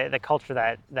it's the culture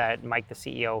that Mike, the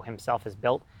CEO himself, has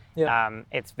built.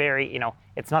 It's very,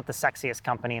 it's not the sexiest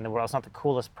company in the world. It's not the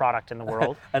coolest product in the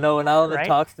world. I know when Alan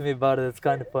talks to me about it, it's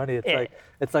kind of funny.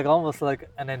 It's like almost like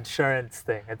an insurance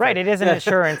thing. It's right. It is an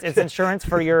insurance. It's insurance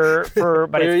for your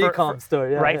e-com store.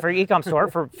 Yeah, right. For your e-com store,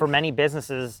 for many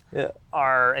businesses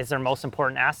is their most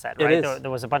important asset. Right. There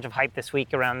was a bunch of hype this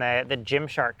week around the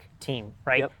Gymshark team.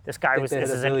 Right. Yep. This guy hit a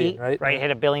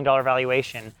 $1 billion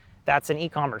valuation. That's an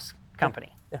e-commerce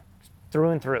company. Yeah. Through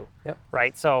and through. Yep.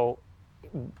 Right. So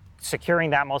securing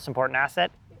that most important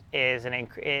asset is an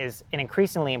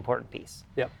increasingly important piece.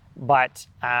 Yep. But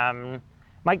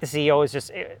Mike, the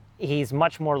CEO, he's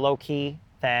much more low key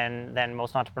than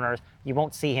most entrepreneurs. You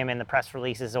won't see him in the press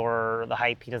releases or the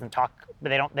hype. He doesn't talk.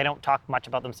 They don't talk much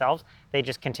about themselves. They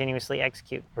just continuously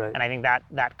execute. Right. And I think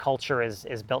that culture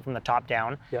is built from the top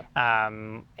down. Yep.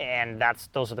 And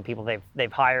those are the people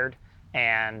they've hired,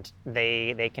 and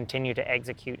they continue to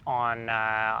execute on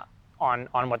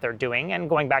what they're doing. And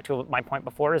going back to my point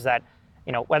before is that,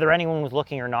 whether anyone was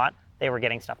looking or not, they were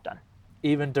getting stuff done.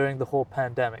 Even during the whole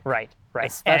pandemic. Right.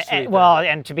 Especially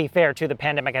and to be fair to the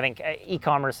pandemic, I think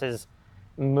e-commerce has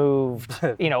moved,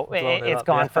 it's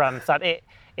gone from,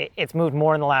 it's moved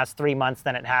more in the last 3 months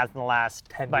than it has in the last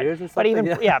 10 years or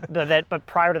something. But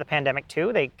prior to the pandemic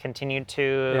too, they continued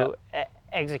to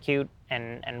execute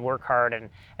and work hard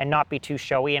and not be too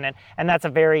showy in it. And that's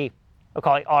I'll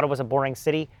call it, Ottawa's a boring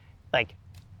city. Like,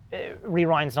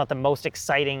 Rewind's not the most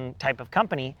exciting type of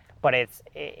company, but it's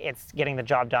getting the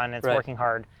job done. It's working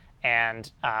hard, and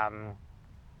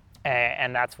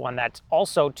that's one that's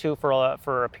also too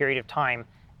for a period of time.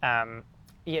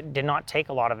 It did not take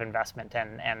a lot of investment,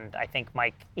 and I think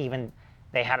Mike, even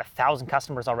they had 1,000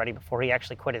 customers already before he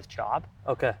actually quit his job.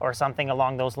 Okay. Or something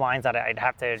along those lines. That I'd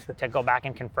have to go back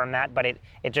and confirm that, but it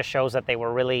just shows that they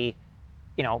were really,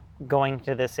 going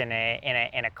to this in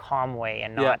a calm way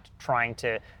and not trying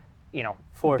to,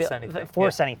 force anything.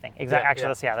 Anything. Exactly.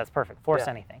 Actually, that's perfect. Force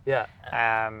anything. Yeah.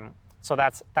 So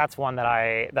that's one that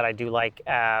I do like.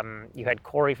 You had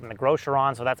Corey from the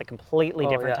Groceron, so that's a completely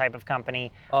different type of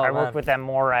company. I worked with them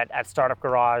more at Startup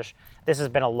Garage. This has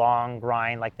been a long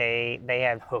grind. Like they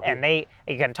have, and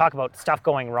you can talk about stuff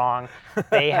going wrong.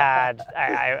 They had,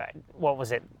 what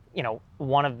was it?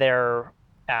 One of their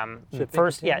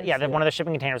first, containers? one of the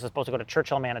shipping containers was supposed to go to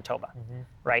Churchill, Manitoba,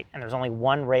 right? And there's only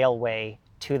one railway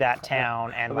to that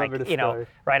town, and remember like the story.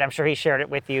 right? I'm sure he shared it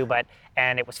with you,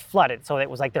 and it was flooded, so it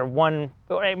was like I think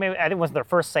it wasn't their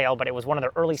first sail, but it was one of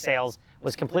their early sails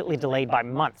was completely delayed by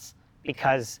months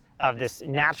because of this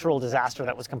natural disaster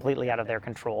that was completely out of their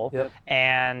control. Yep.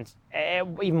 And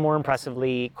even more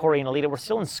impressively, Corey and Alita were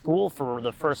still in school for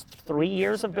the first 3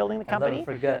 years of building the company.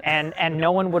 never forget. And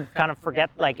no one would kind of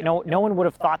forget, like no one would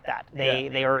have thought that.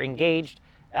 They are engaged.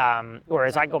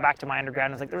 Whereas I go back to my undergrad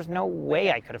and it's like, there's no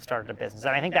way I could have started a business.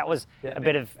 And I think that was a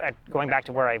bit of going back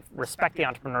to where I respect the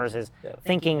entrepreneurs is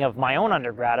thinking of my own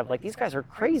undergrad of like, these guys are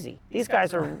crazy. These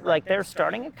guys are like, they're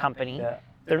starting a company. Yeah.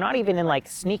 They're not even in like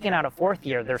sneaking out of fourth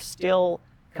year. They're still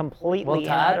completely Well, to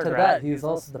in add to undergrad. that, he was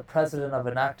also the president of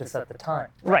Enactus at the time.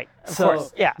 Right, of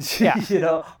course. Yeah. You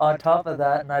know, on top of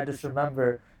that, and I just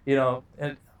remember, you know,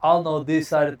 and I'll know these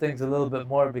side of things a little bit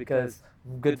more because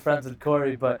I'm good friends with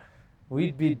Corey, but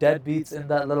we'd be deadbeats in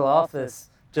that little office,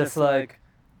 just like,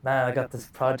 man, I got this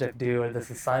project due or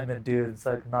this assignment due. It's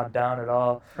like not down at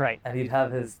all. Right. And he'd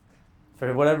have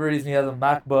for whatever reason, he has a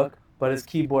MacBook, but his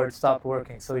keyboard stopped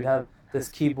working. So he'd have this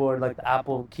keyboard, like the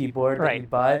Apple keyboard that you'd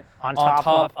buy. On top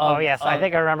of oh yes, I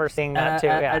think I remember seeing that too.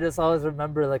 I just always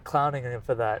remember like clowning him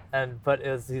for that. But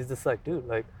he's just like, dude,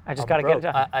 like I just I'm gotta get it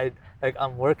broke. done.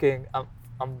 I'm working.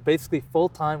 I'm basically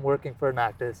full-time working for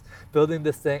Enactus, building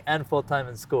this thing, and full-time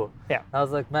in school. Yeah. And I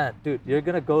was like, man, dude, you're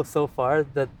gonna go so far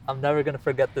that I'm never gonna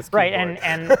forget this keyboard. Right,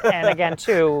 and again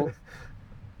too,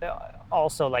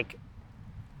 also like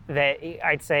that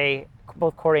I'd say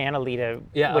both Corey and Alita.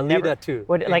 Yeah, would Alita never, too.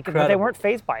 Would like but they Incredible. weren't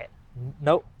fazed by it.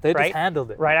 Nope, they Right? just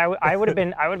handled it. Right, I would have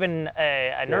been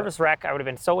a nervous wreck. I would have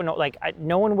been so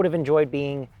no one would have enjoyed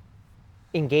being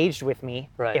engaged with me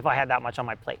if I had that much on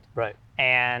my plate. Right.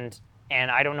 And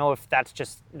I don't know if that's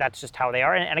just how they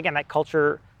are. And again, that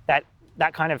culture, that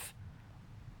kind of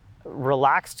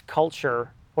relaxed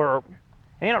culture, or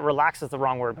maybe not relaxed is the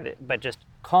wrong word, but just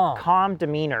calm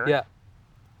demeanor.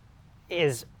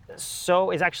 Is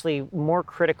actually more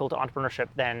critical to entrepreneurship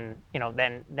than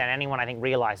anyone I think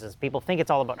realizes. People think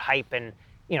it's all about hype and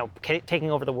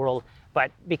taking over the world,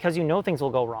 but because things will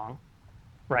go wrong,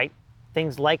 right?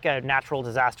 Things like a natural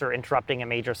disaster interrupting a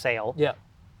major sale. Yeah.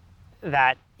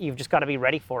 That you've just got to be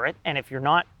ready for it. And if you're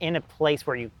not in a place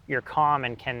where you're calm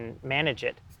and can manage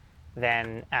it,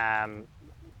 then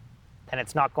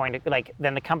it's not going to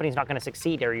then the company's not going to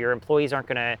succeed, or your employees aren't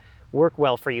going to work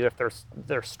well for you if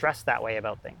they're stressed that way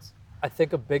about things. I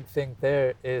think a big thing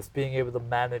there is being able to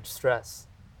manage stress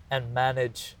and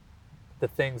manage the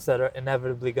things that are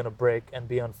inevitably going to break and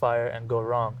be on fire and go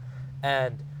wrong.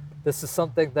 And this is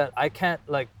something that I can't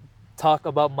talk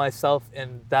about myself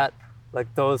in that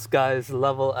those guys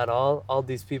level at all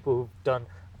these people who've done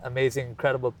amazing,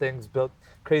 incredible things, built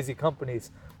crazy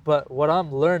companies. But what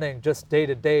I'm learning just day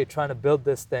to day trying to build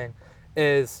this thing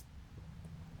is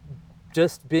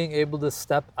just being able to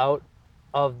step out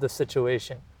of the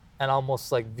situation and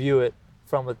almost view it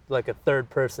from a third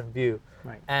person view.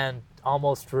 Right. And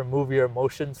almost remove your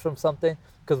emotions from something,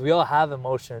 because we all have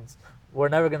emotions. We're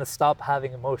never going to stop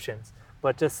having emotions,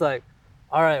 but just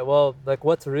all right, well,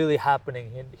 what's really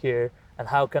happening in here, and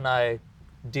how can I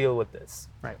deal with this?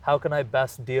 Right. How can I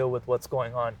best deal with what's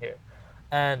going on here?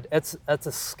 And that's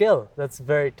a skill that's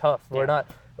very tough. Yeah.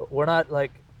 We're not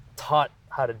taught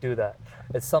how to do that.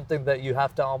 It's something that you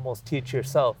have to almost teach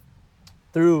yourself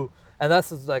through. And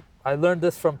that's I learned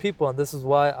this from people, and this is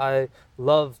why I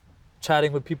love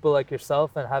chatting with people like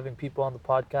yourself and having people on the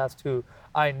podcast who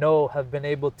I know have been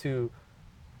able to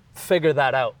figure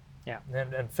that out. Yeah.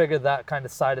 And figure that kind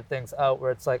of side of things out,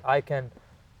 where it's I can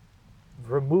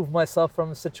remove myself from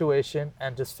the situation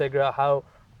and just figure out how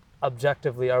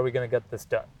objectively are we going to get this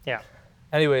done. Yeah.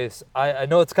 Anyways, I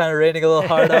know it's kind of raining a little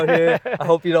hard out here. I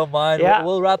hope you don't mind. Yeah.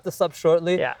 We'll wrap this up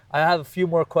shortly. Yeah. I have a few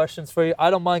more questions for you.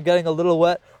 I don't mind getting a little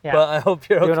wet, Yeah. but I hope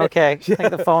you're Doing okay. I think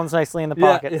the phone's nicely in the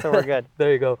pocket, so we're good.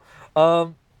 There you go.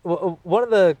 One of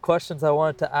the questions I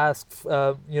wanted to ask,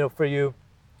 for you,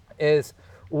 is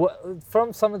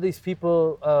from some of these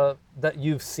people that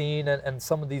you've seen, and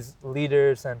some of these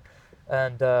leaders and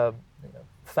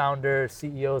founders,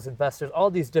 CEOs, investors, all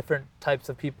these different types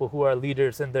of people who are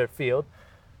leaders in their field,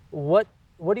 what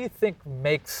do you think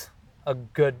makes a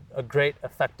great,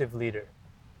 effective leader?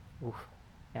 Oof.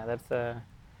 Yeah, that's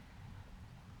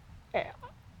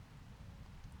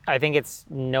I think it's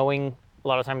knowing, a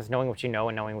lot of times knowing what you know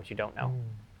and knowing what you don't know,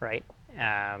 right?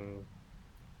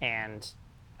 And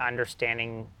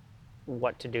understanding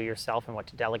what to do yourself and what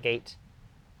to delegate.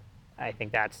 I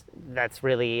think that's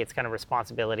really, it's kind of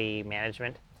responsibility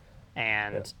management,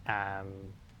 and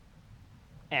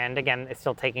and again, it's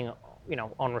still taking,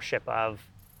 ownership of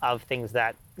things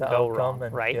that The go outcome wrong,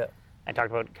 and- right? yeah. I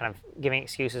talked about kind of giving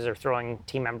excuses or throwing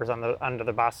team members under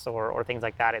the bus or things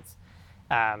like that. It's,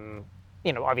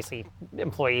 obviously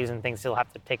employees and things still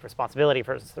have to take responsibility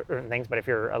for certain things, but if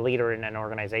you're a leader in an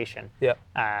organization, Yeah.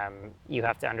 you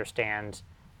have to understand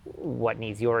what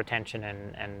needs your attention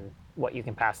and what you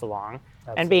can pass along,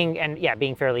 Absolutely. and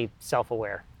being fairly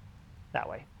self-aware that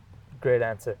way. Great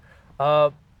answer.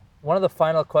 One of the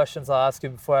final questions I'll ask you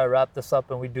before I wrap this up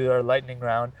and we do our lightning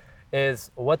round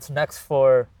is, what's next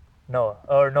for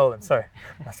Nolan? Sorry,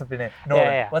 that's not the name. Nolan.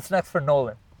 Yeah. What's next for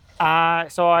Nolan?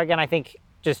 So again, I think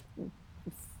just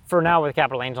for now with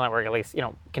Capital Angel Network, at least,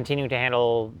 continuing to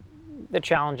handle the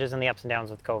challenges and the ups and downs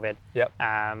with COVID. Yep.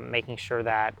 Making sure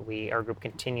that our group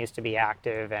continues to be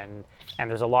active, and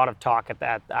there's a lot of talk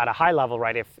at a high level,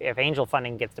 right? If angel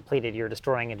funding gets depleted, you're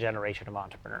destroying a generation of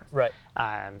entrepreneurs. Right.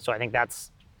 So I think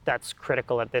that's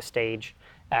critical at this stage.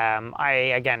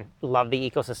 I again love the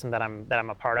ecosystem that I'm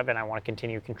a part of, and I want to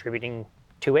continue contributing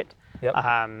to it. Yep.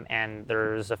 And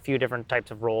there's a few different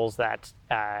types of roles that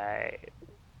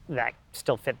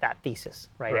still fit that thesis,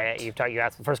 right? Right. You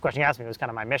asked, the first question you asked me was kind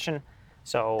of my mission.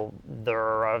 So there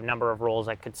are a number of roles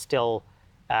that could still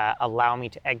allow me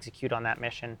to execute on that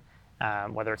mission,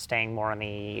 whether it's staying more on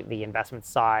the investment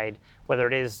side, whether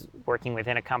it is working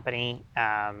within a company.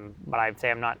 But I'd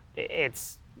say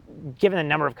it's, given the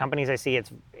number of companies I see,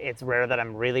 it's rare that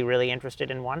I'm really, really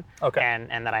interested in one. Okay.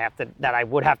 And that I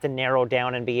would have to narrow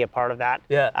down and be a part of that.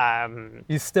 Yeah.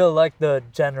 You still like the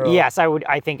general? Yes, I would.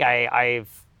 I think I've,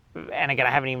 and again,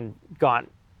 I haven't even gone.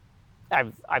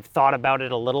 I've thought about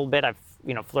it a little bit. I've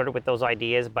flirted with those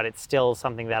ideas, but it's still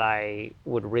something that I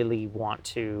would really want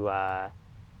to. I'd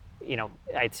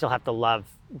still have to love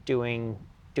doing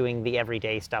the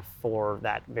everyday stuff for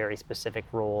that very specific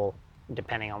role,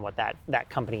 depending on what that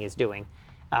company is doing,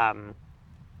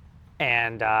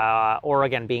 or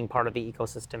again being part of the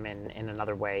ecosystem in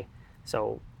another way.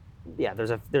 So yeah,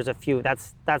 there's a few.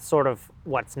 That's sort of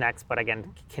what's next. But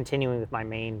again, continuing with my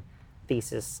main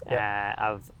thesis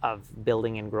of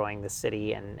building and growing the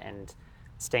city and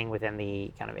staying within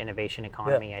the kind of innovation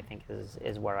economy, I think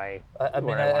is where I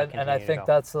mean, and I think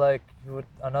that's like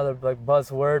another like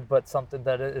buzzword, but something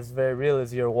that is very real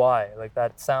is your why. Like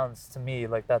that sounds to me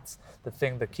like that's the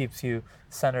thing that keeps you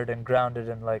centered and grounded,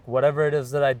 and like whatever it is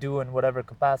that I do in whatever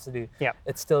capacity,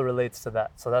 it still relates to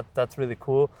that. So that's really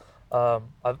cool.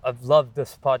 I've loved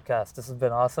this podcast. This has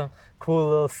been awesome. Cool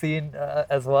little scene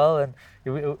as well, and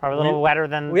probably a little wetter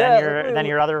than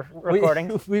your other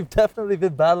recording. We've definitely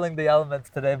been battling the elements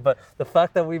today, but the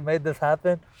fact that we made this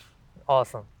happen,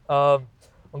 awesome. I'm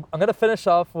gonna finish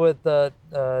off with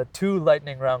 2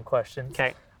 lightning round questions.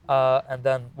 Okay. And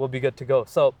then we'll be good to go.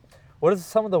 So, what is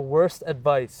some of the worst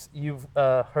advice you've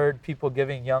heard people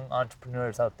giving young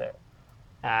entrepreneurs out there?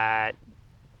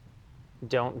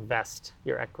 Don't vest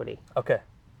your equity. Okay.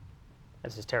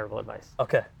 This is terrible advice.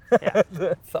 Okay. Yeah.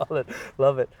 Solid.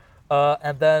 Love it.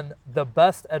 And then the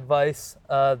best advice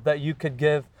that you could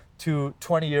give to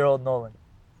 20-year-old Nolan.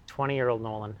 20-year-old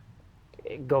Nolan,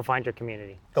 go find your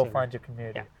community. Go find your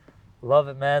community. Yeah. Love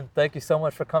it, man. Thank you so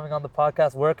much for coming on the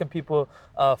podcast. Where can people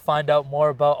find out more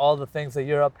about all the things that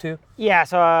you're up to? Yeah,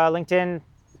 so LinkedIn,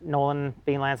 Nolan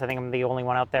Beanlance. I think I'm the only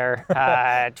one out there.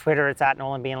 Twitter, it's at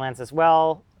Nolan Beanlance as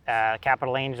well.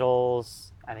 Capital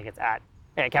Angels, I think it's at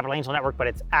Capital Angel Network, but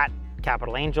it's at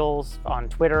Capital Angels on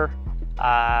Twitter.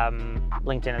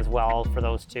 LinkedIn as well for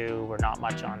those two. We're not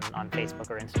much on Facebook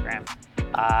or Instagram.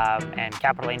 And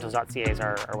capitalangels.ca is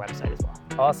our website as well.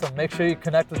 Awesome. Make sure you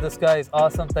connect with this guy. He's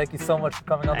awesome. Thank you so much for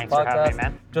coming on Thanks the podcast. for having me,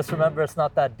 man. Just remember, it's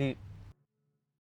not that deep.